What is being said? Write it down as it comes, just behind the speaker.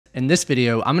In this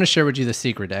video, I'm going to share with you the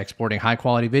secret to exporting high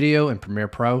quality video in Premiere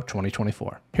Pro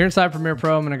 2024. Here inside Premiere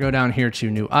Pro, I'm going to go down here to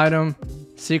New Item,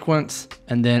 Sequence,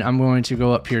 and then I'm going to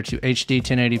go up here to HD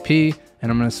 1080p,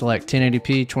 and I'm going to select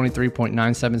 1080p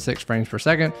 23.976 frames per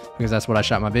second because that's what I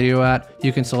shot my video at.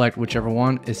 You can select whichever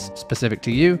one is specific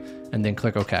to you and then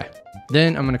click OK.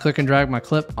 Then I'm going to click and drag my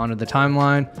clip onto the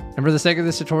timeline. And for the sake of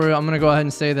this tutorial, I'm going to go ahead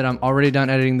and say that I'm already done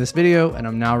editing this video and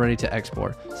I'm now ready to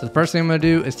export. So the first thing I'm going to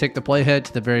do is take the playhead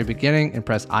to the very beginning and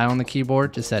press I on the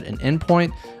keyboard to set an end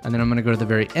point. And then I'm going to go to the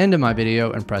very end of my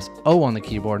video and press O on the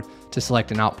keyboard to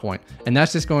select an out point. And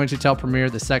that's just going to tell Premiere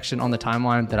the section on the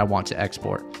timeline that I want to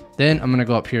export. Then I'm going to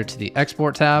go up here to the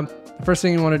Export tab. The first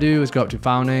thing you want to do is go up to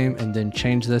File Name and then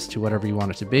change this to whatever you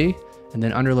want it to be. And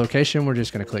then under Location, we're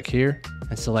just going to click here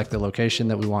and select the location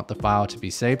that we want the file to be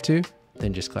saved to.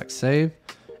 Then just click Save.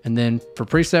 And then for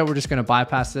preset, we're just going to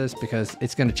bypass this because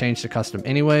it's going to change to custom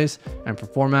anyways. And for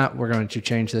format, we're going to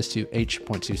change this to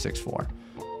H.264.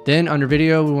 Then under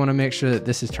Video, we want to make sure that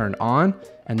this is turned on.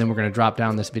 And then we're going to drop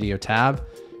down this Video tab.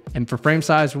 And for frame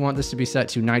size, we want this to be set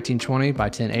to 1920 by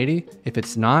 1080. If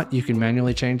it's not, you can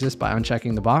manually change this by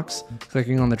unchecking the box,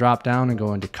 clicking on the drop down and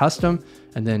go into Custom,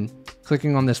 and then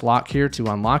clicking on this lock here to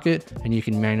unlock it, and you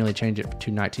can manually change it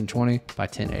to 1920 by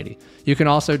 1080. You can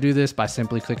also do this by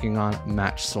simply clicking on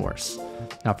Match Source.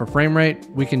 Now for frame rate,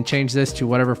 we can change this to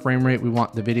whatever frame rate we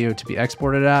want the video to be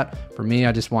exported at. For me,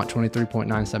 I just want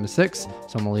 23.976, so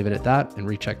I'm gonna leave it at that and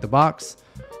recheck the box.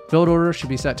 Build order should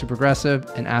be set to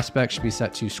progressive and aspect should be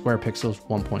set to square pixels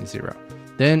 1.0.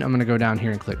 Then I'm going to go down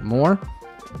here and click more.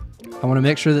 I want to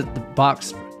make sure that the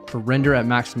box for render at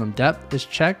maximum depth is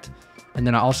checked. And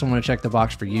then I also want to check the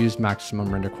box for use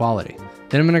maximum render quality.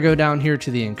 Then I'm going to go down here to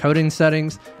the encoding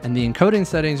settings, and the encoding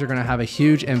settings are going to have a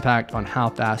huge impact on how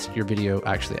fast your video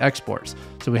actually exports.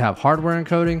 So we have hardware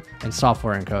encoding and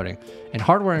software encoding. And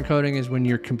hardware encoding is when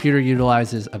your computer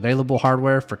utilizes available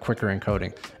hardware for quicker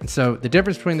encoding. And so the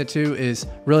difference between the two is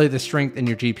really the strength in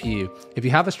your GPU. If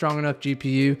you have a strong enough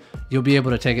GPU, you'll be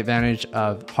able to take advantage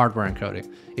of hardware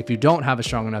encoding. If you don't have a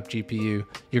strong enough GPU,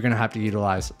 you're going to have to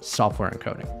utilize software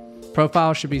encoding.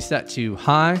 Profile should be set to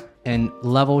high and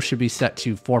level should be set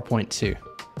to 4.2.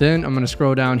 Then I'm going to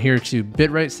scroll down here to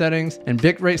bitrate settings, and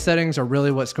bitrate settings are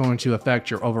really what's going to affect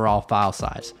your overall file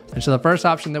size. And so the first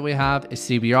option that we have is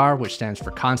CBR, which stands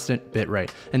for constant bitrate.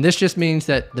 And this just means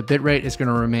that the bitrate is going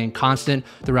to remain constant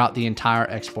throughout the entire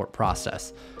export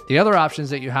process. The other options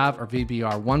that you have are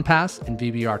VBR 1 pass and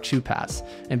VBR 2 pass.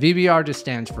 And VBR just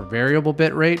stands for variable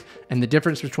bit rate, and the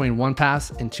difference between 1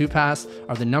 pass and 2 pass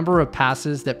are the number of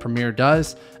passes that Premiere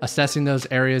does, assessing those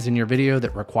areas in your video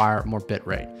that require more bit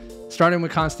rate. Starting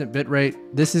with constant bit rate,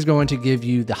 this is going to give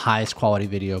you the highest quality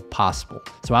video possible.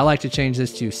 So I like to change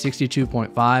this to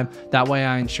 62.5. That way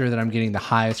I ensure that I'm getting the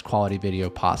highest quality video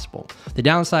possible. The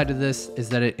downside to this is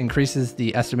that it increases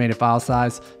the estimated file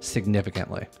size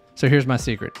significantly. So here's my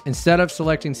secret. Instead of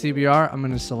selecting CBR, I'm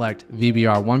going to select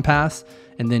VBR 1 pass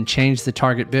and then change the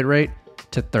target bitrate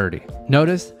to 30.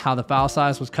 Notice how the file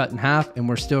size was cut in half and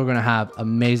we're still going to have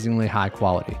amazingly high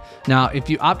quality. Now, if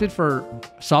you opted for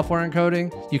software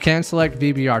encoding, you can select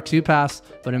VBR 2 pass,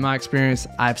 but in my experience,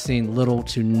 I've seen little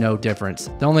to no difference.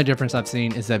 The only difference I've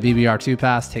seen is that VBR 2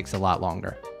 pass takes a lot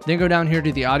longer. Then go down here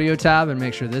to the audio tab and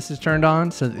make sure this is turned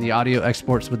on so that the audio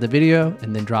exports with the video,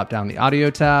 and then drop down the audio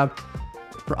tab.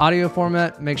 For audio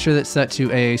format, make sure that's set to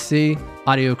AAC.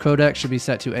 Audio codec should be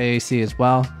set to AAC as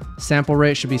well. Sample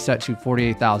rate should be set to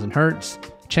 48,000 Hertz.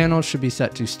 Channels should be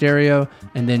set to stereo,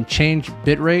 and then change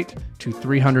bitrate to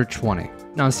 320.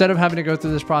 Now, instead of having to go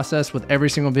through this process with every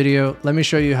single video, let me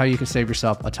show you how you can save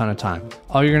yourself a ton of time.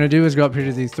 All you're gonna do is go up here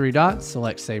to these three dots,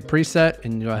 select Save Preset,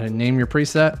 and go ahead and name your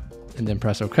preset, and then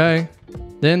press OK.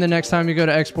 Then the next time you go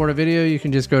to export a video, you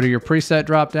can just go to your preset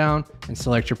drop down and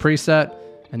select your preset,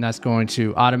 and that's going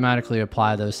to automatically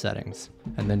apply those settings.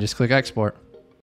 And then just click export.